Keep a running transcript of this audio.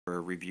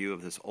a review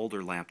of this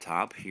older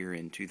laptop here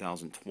in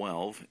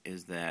 2012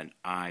 is that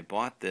I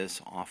bought this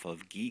off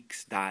of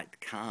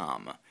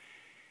geeks.com.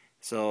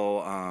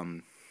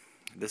 So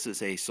this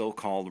is a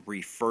so-called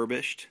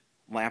refurbished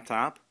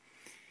laptop,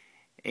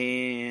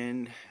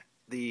 and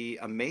the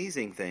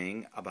amazing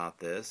thing about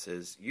this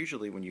is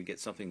usually when you get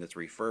something that's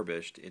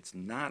refurbished, it's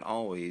not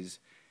always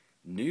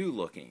new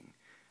looking.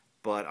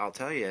 But I'll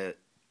tell you,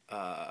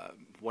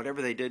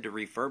 whatever they did to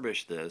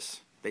refurbish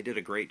this, they did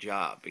a great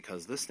job,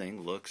 because this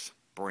thing looks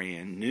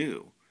brand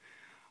new.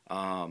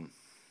 I've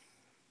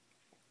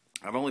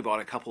only bought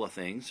a couple of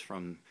things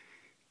from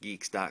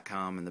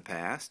geeks.com in the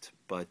past,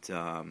 but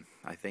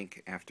I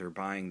think after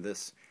buying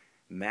this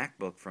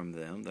MacBook from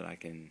them, that I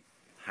can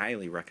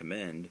highly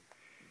recommend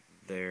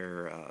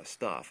their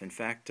stuff. In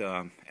fact,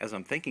 as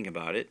I'm thinking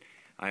about it,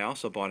 I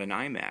also bought an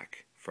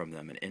iMac from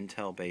them, an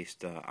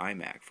Intel-based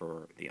iMac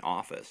for the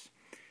office.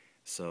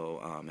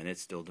 So, and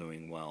it's still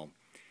doing well.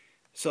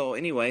 So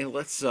anyway,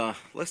 let's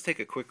take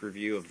a quick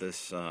review of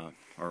this, or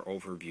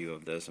overview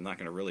of this. I'm not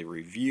going to really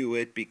review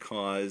it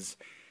because,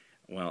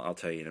 well, I'll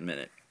tell you in a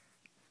minute.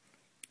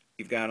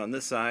 You've got on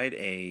this side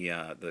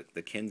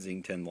the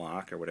Kensington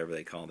lock, or whatever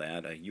they call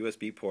that, a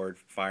USB port,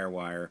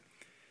 FireWire,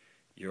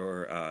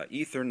 your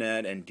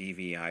Ethernet and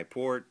DVI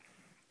port.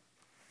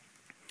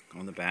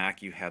 On the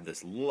back you have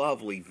this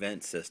lovely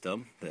vent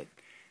system that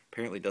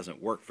apparently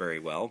doesn't work very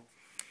well.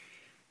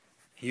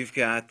 You've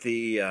got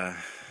the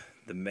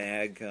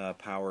mag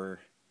power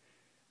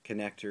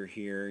connector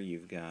here.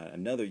 You've got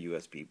another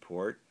USB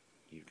port.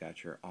 You've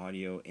got your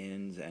audio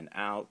ins and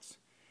outs,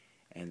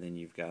 and then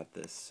you've got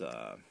this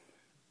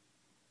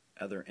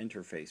other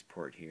interface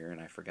port here,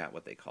 and I forgot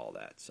what they call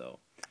that. So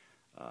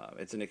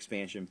it's an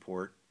expansion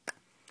port.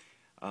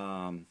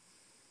 I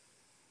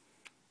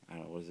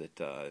don't know, what is it,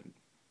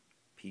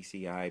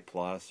 PCI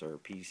Plus or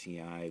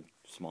PCI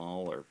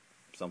Small or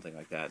something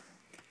like that.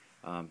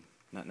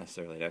 Not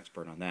necessarily an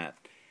expert on that.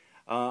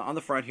 On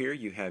the front here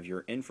you have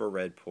your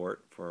infrared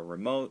port for a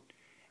remote,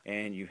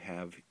 and you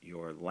have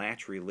your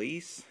latch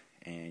release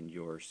and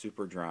your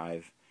super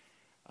drive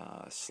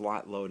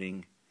slot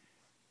loading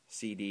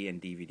CD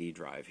and DVD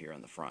drive here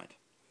on the front.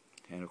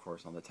 And of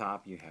course on the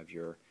top you have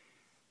your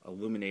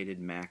illuminated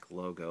Mac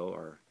logo,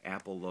 or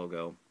Apple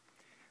logo.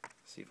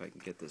 Let's see if I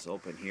can get this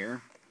open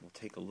here. We'll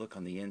take a look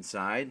on the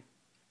inside.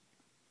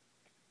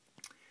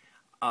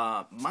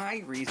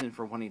 My reason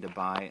for wanting to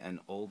buy an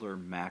older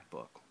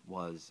MacBook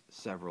was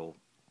several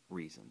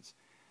reasons.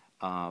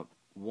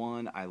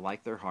 One, I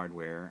like their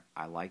hardware.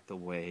 I like the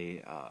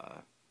way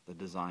the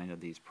design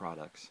of these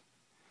products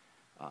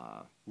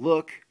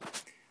look.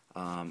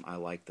 I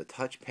like the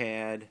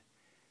touchpad.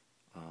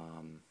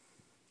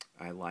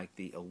 I like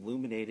the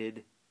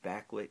illuminated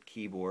backlit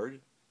keyboard,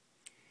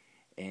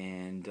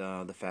 and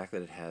the fact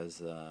that it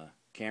has a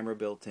camera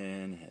built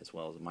in as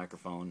well as a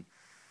microphone.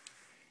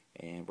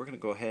 And we're going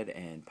to go ahead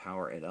and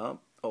power it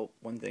up. Oh,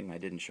 one thing I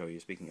didn't show you,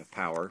 speaking of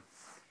power,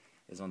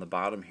 is on the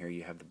bottom here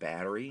you have the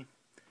battery,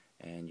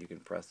 and you can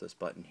press this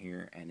button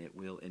here and it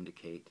will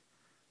indicate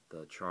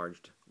the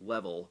charged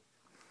level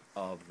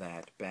of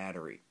that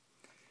battery.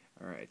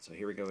 Alright, so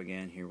here we go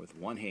again here with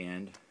one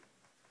hand,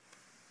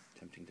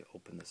 attempting to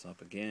open this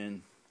up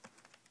again.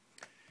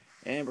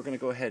 And we're going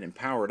to go ahead and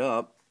power it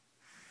up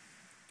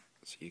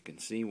so you can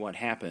see what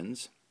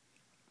happens.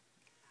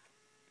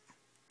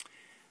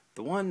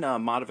 The one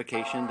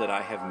modification that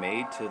I have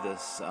made to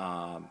this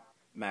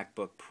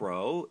MacBook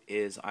Pro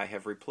is I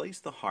have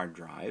replaced the hard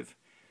drive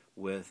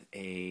with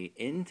a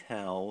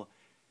Intel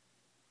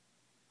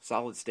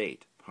solid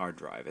state hard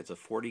drive. It's a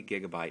 40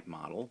 gigabyte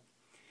model.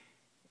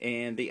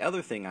 And the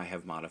other thing I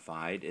have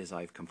modified is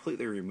I've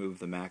completely removed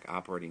the Mac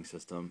operating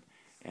system,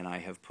 and I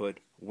have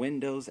put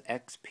Windows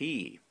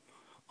XP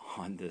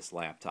on this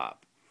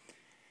laptop.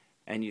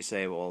 And you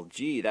say, well,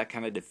 gee, that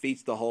kind of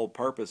defeats the whole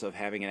purpose of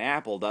having an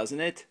Apple,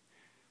 doesn't it?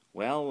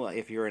 Well,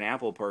 if you're an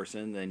Apple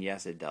person, then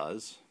yes, it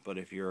does. But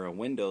if you're a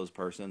Windows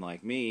person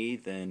like me,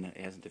 then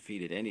it hasn't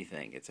defeated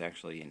anything. It's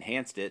actually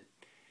enhanced it,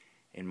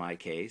 in my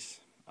case.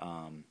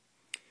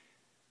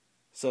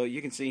 So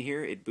you can see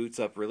here, it boots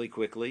up really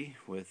quickly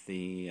with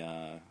the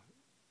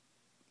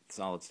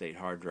solid-state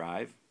hard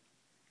drive.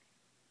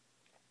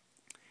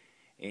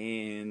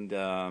 And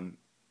I'm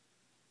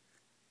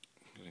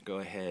going to go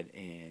ahead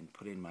and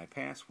put in my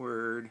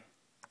password.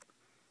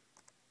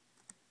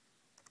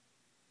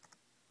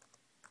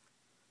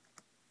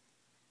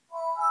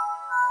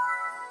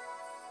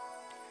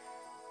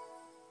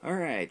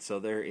 Alright, so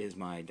there is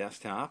my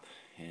desktop,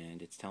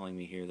 and it's telling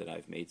me here that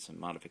I've made some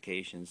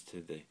modifications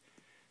to the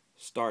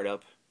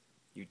startup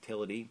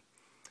utility.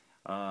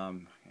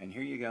 And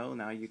here you go.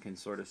 Now you can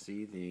sort of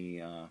see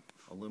the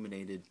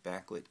illuminated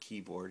backlit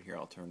keyboard. Here,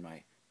 I'll turn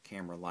my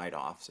camera light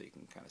off so you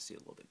can kind of see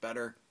it a little bit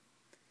better.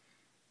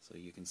 So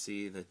you can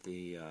see that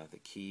the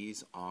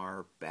keys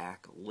are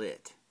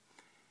backlit.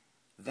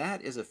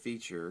 That is a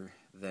feature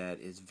that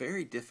is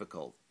very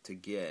difficult to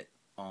get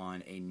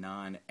on a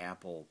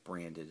non-Apple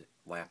branded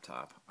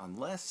laptop,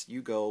 unless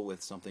you go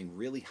with something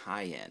really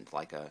high-end,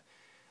 like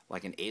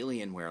an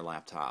Alienware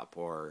laptop,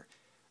 or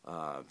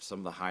some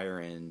of the higher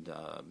end,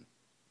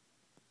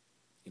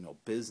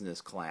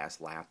 business class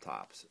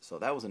laptops. So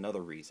that was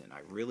another reason. I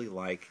really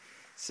like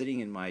sitting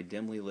in my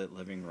dimly lit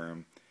living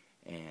room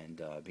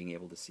and being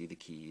able to see the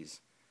keys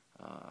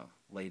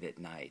late at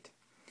night.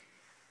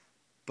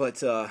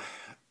 But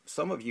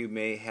some of you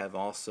may have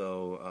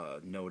also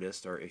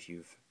noticed, or if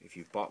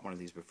you've bought one of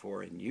these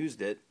before and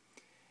used it,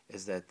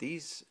 is that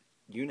these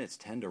units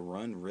tend to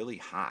run really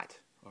hot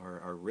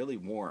or are really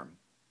warm.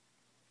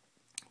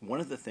 One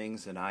of the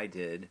things that I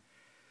did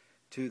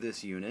to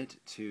this unit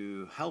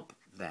to help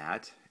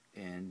that,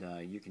 and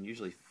you can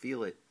usually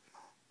feel it,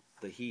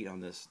 the heat on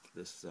this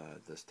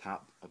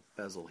top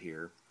bezel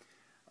here.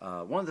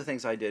 One of the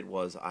things I did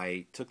was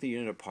I took the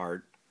unit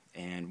apart,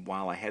 and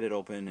while I had it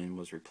open and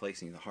was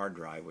replacing the hard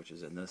drive, which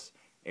is in this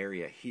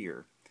area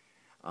here,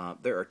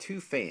 there are two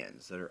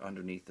fans that are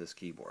underneath this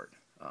keyboard.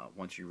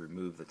 Once you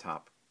remove the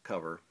top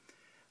cover,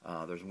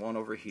 there's one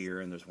over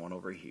here and there's one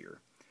over here,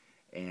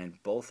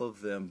 and both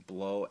of them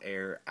blow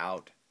air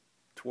out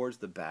towards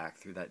the back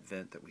through that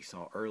vent that we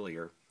saw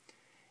earlier.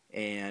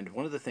 And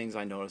one of the things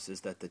I noticed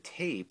is that the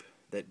tape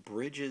that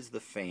bridges the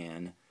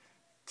fan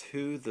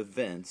to the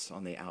vents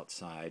on the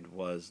outside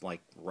was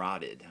like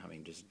rotted. I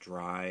mean, just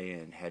dry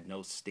and had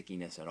no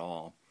stickiness at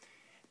all.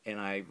 And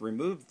I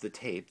removed the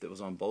tape that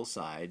was on both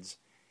sides,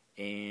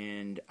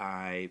 and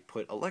I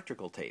put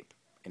electrical tape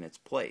in its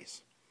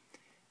place.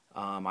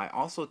 I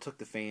also took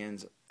the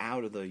fans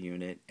out of the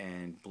unit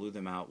and blew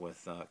them out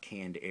with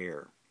canned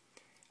air.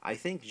 I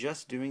think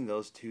just doing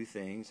those two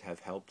things have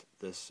helped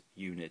this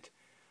unit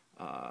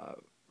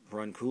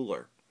run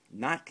cooler.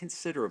 Not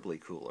considerably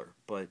cooler,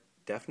 but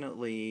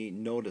definitely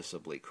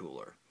noticeably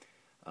cooler.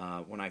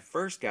 When I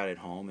first got it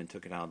home and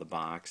took it out of the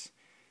box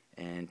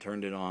and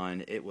turned it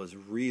on, it was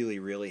really,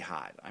 really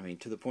hot. I mean,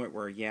 to the point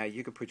where, yeah,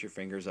 you could put your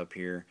fingers up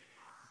here,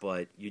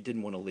 but you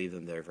didn't want to leave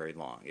them there very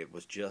long. It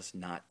was just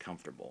not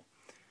comfortable.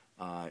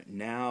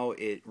 Now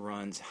it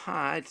runs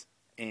hot,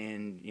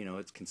 and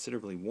it's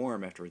considerably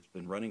warm after it's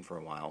been running for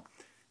a while,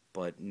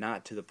 but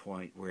not to the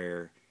point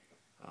where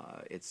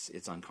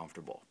it's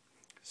uncomfortable.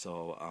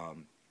 So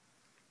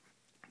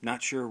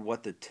not sure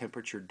what the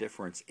temperature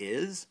difference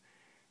is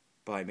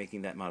by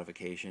making that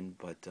modification,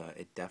 but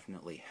it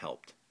definitely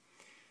helped.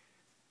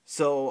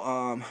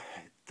 So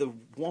the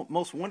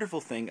most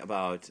wonderful thing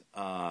about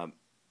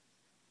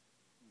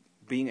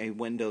being a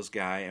Windows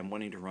guy and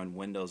wanting to run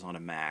Windows on a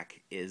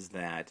Mac is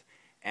that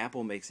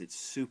Apple makes it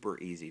super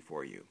easy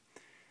for you.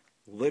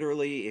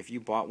 Literally, if you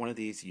bought one of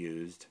these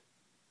used,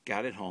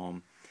 got it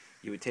home,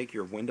 you would take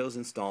your Windows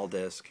install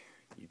disk,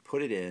 you'd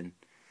put it in,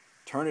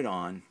 turn it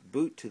on,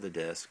 boot to the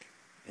disk,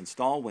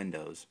 install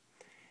Windows,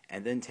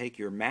 and then take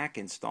your Mac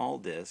install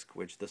disk,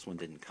 which this one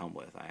didn't come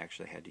with. I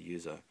actually had to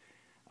use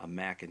a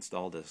Mac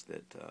install disk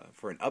that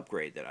for an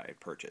upgrade that I had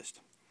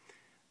purchased.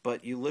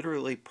 But you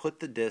literally put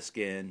the disk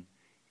in,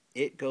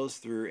 it goes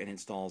through and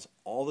installs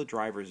all the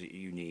drivers that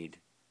you need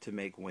to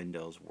make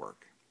Windows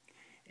work.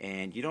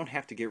 And you don't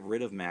have to get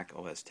rid of Mac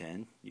OS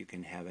X. You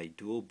can have a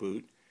dual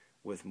boot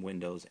with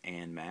Windows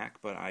and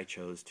Mac, but I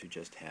chose to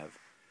just have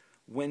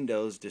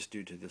Windows just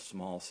due to the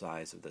small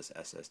size of this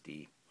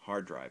SSD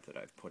hard drive that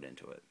I've put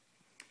into it.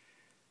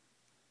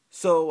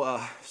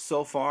 So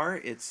so far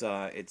it's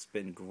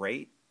been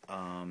great.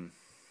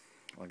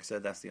 Like I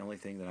said, that's the only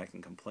thing that I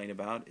can complain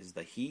about is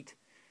the heat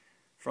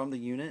from the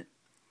unit.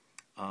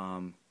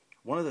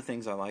 One of the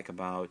things I like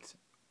about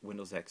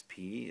Windows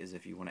XP is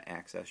if you want to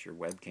access your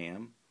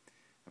webcam,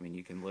 I mean,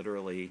 you can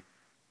literally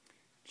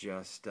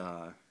just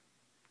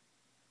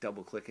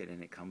double click it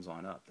and it comes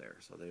on up there.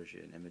 So there's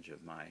an image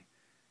of my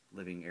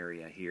living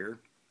area here.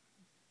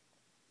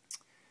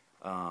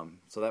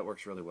 So that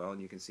works really well,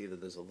 and you can see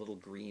that there's a little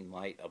green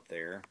light up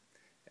there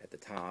at the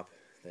top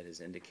that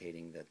is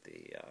indicating that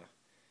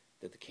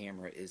the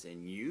camera is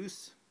in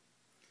use.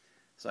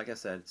 So like I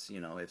said, it's,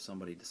 if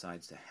somebody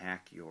decides to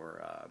hack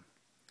your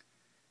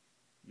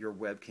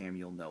webcam,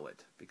 you'll know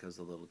it because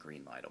the little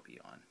green light will be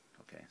on.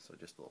 Okay, so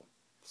just a little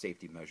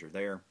safety measure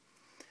there.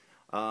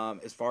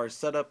 As far as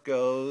setup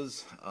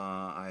goes,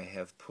 I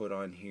have put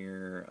on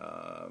here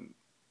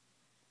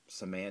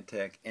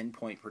Symantec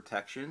endpoint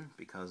protection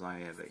because I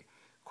have a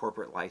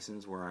corporate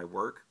license where I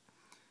work.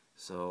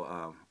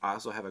 So I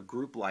also have a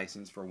group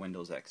license for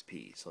Windows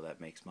XP, so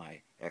that makes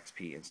my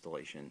XP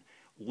installation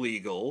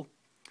legal.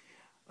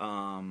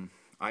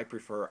 I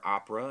prefer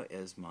Opera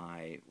as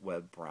my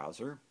web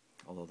browser,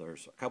 although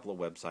there's a couple of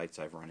websites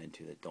I've run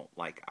into that don't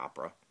like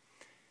Opera.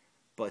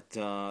 But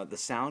the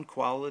sound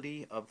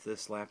quality of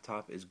this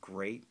laptop is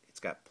great.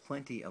 It's got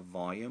plenty of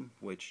volume,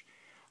 which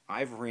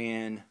I've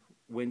ran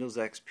Windows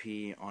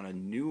XP on a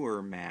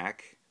newer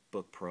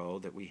MacBook Pro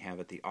that we have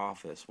at the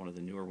office, one of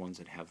the newer ones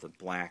that have the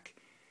black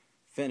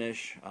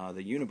finish,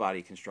 the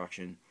unibody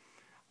construction,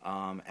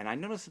 and I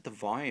noticed that the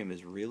volume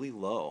is really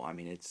low. I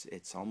mean,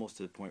 it's almost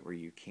to the point where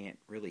you can't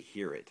really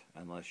hear it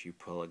unless you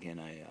plug in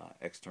a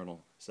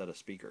external set of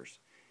speakers.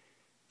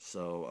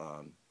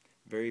 So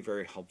very,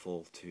 very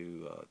helpful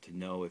to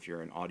know if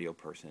you're an audio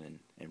person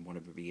and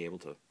want to be able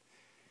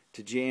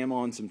to jam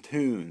on some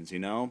tunes,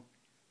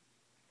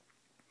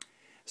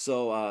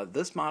 So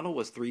this model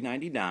was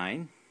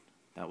 $399.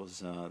 That was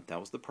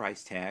the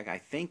price tag. I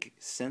think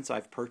since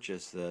I've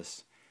purchased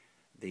this,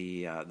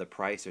 the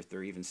price, if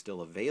they're even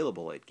still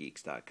available at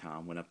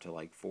geeks.com, went up to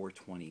like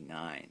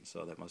 $429.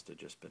 So that must have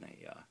just been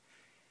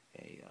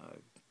a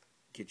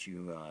get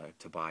you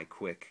to buy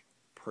quick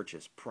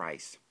purchase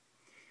price.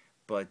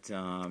 But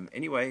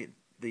anyway,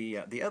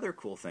 the other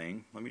cool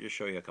thing, let me just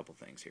show you a couple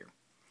things here.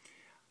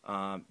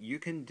 You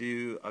can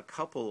do a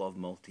couple of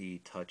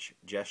multi-touch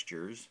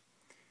gestures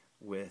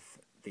with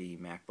the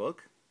MacBook.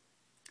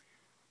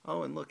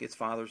 Oh, and look, it's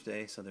Father's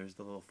Day, so there's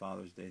the little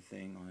Father's Day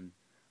thing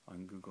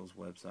on Google's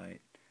website.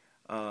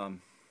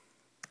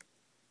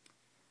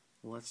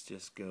 Let's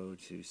just go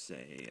to,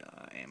 say,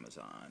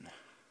 Amazon,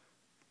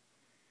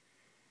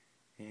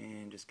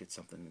 and just get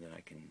something that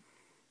I can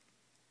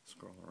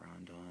scroll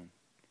around on.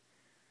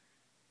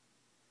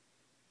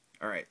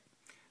 Alright,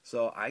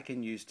 so I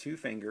can use two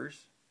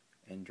fingers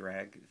and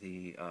drag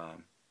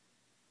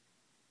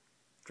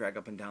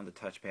up and down the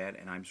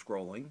touchpad, and I'm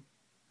scrolling,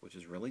 which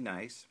is really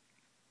nice.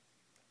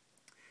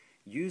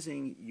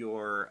 Using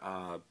your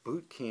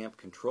Boot Camp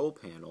control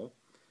panel,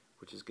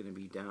 which is going to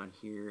be down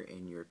here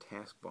in your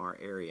taskbar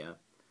area,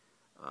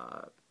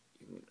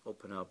 you can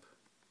open up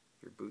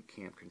your Boot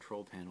Camp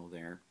control panel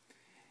there,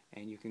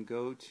 and you can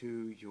go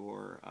to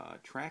your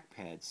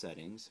trackpad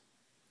settings,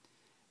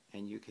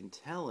 and you can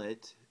tell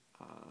it,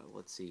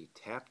 let's see,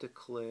 tap to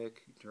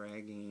click,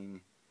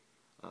 dragging,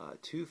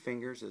 two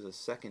fingers is a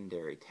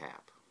secondary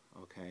tap,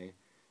 okay?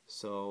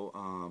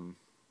 So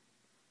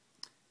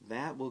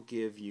that will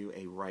give you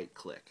a right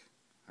click,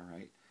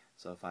 alright?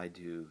 So if I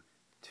do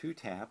two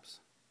taps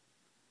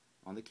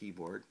on the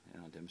keyboard,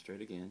 and I'll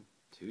demonstrate again,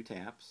 two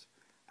taps,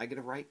 I get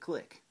a right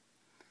click.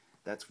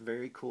 That's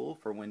very cool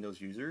for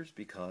Windows users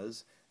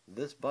because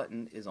this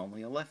button is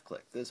only a left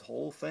click. This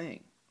whole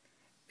thing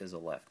is a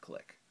left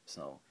click.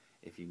 So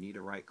if you need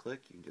a right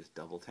click, you can just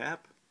double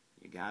tap,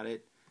 you got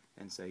it,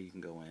 and say you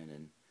can go in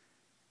and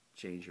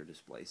change your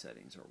display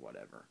settings or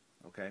whatever.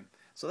 Okay,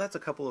 so that's a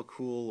couple of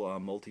cool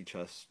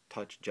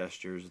multi-touch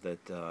gestures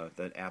that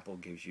that Apple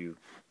gives you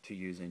to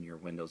use in your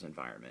Windows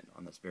environment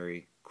on this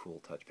very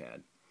cool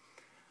touchpad.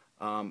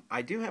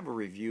 I do have a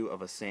review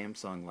of a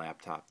Samsung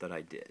laptop that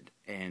I did,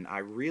 and I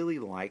really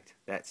liked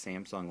that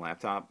Samsung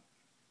laptop,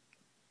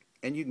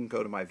 and you can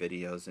go to my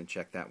videos and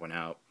check that one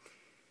out.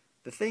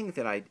 The thing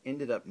that I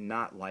ended up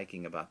not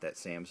liking about that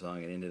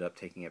Samsung and ended up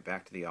taking it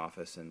back to the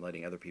office and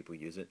letting other people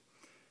use it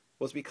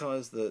was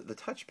because the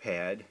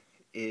touchpad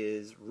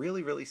is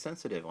really, really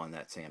sensitive on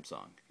that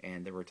Samsung.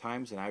 And there were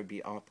times that I would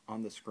be up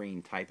on the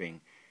screen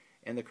typing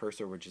and the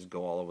cursor would just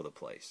go all over the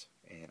place.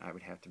 And I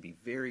would have to be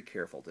very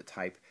careful to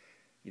type,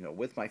 you know,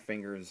 with my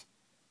fingers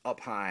up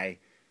high,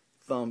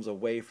 thumbs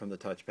away from the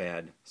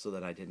touchpad so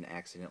that I didn't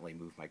accidentally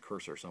move my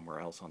cursor somewhere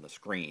else on the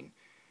screen.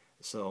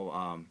 So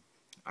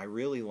I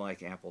really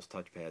like Apple's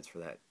touchpads for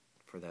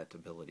that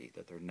ability,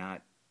 that they're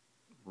not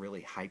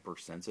really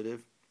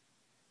hypersensitive.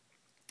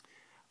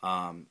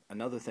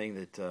 Another thing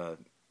that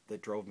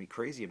that drove me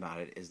crazy about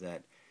it is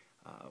that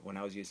when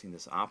I was using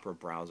this Opera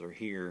browser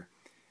here,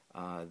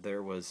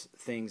 there was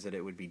things that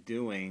it would be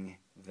doing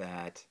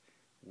that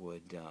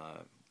would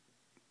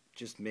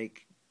just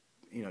make,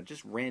 you know,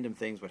 just random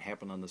things would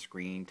happen on the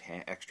screen,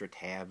 extra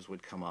tabs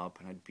would come up,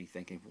 and I'd be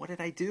thinking, what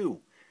did I do?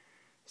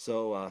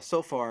 So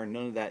so far,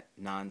 none of that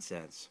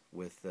nonsense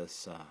with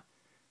this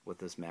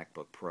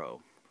MacBook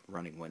Pro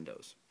running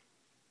Windows.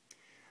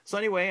 So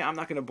anyway, I'm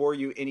not going to bore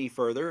you any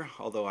further,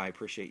 although I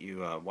appreciate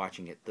you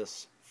watching it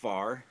this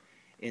far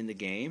in the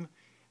game.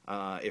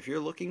 If you're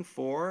looking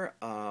for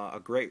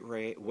a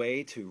great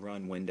way to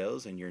run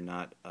Windows and you're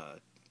not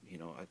you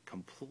know, a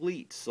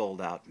complete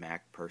sold-out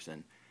Mac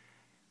person,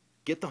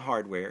 get the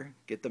hardware,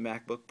 get the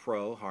MacBook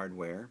Pro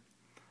hardware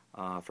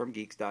from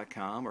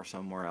Geeks.com or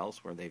somewhere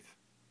else where they've,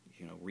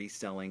 you know,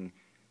 reselling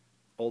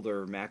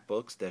older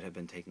MacBooks that have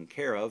been taken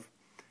care of,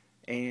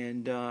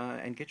 and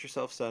get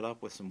yourself set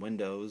up with some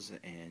Windows.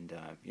 And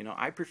you know,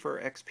 I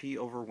prefer XP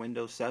over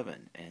Windows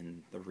 7,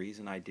 and the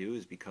reason I do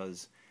is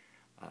because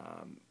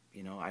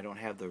you know, I don't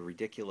have the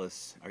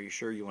ridiculous, are you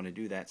sure you want to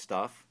do that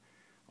stuff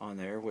on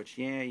there, which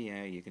yeah,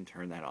 you can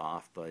turn that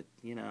off, but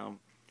you know,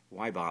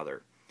 why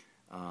bother?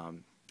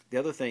 The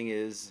other thing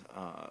is,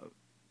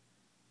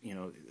 you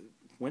know,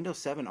 Windows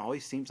 7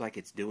 always seems like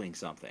it's doing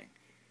something.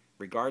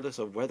 Regardless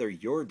of whether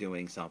you're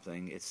doing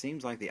something, it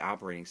seems like the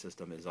operating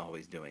system is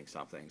always doing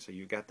something. So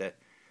you've got that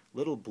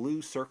little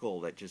blue circle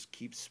that just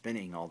keeps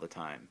spinning all the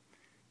time.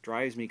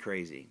 Drives me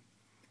crazy.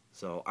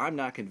 So I'm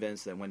not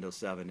convinced that Windows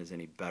 7 is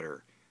any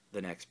better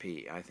than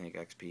XP. I think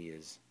XP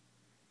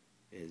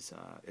is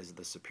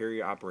the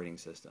superior operating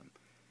system.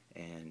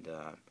 And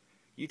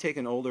you take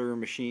an older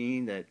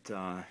machine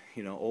that,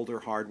 you know,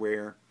 older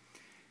hardware,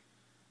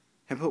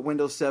 and put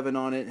Windows 7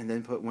 on it, and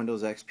then put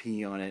Windows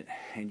XP on it,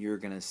 and you're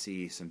going to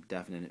see some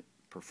definite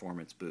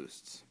performance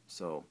boosts.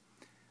 So,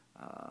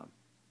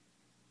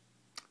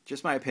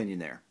 just my opinion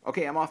there.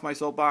 Okay, I'm off my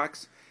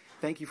soapbox.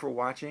 Thank you for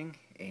watching,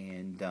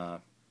 and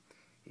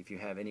if you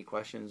have any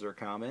questions or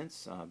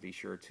comments, be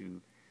sure to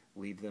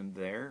leave them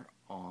there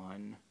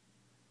on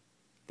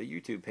the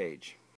YouTube page.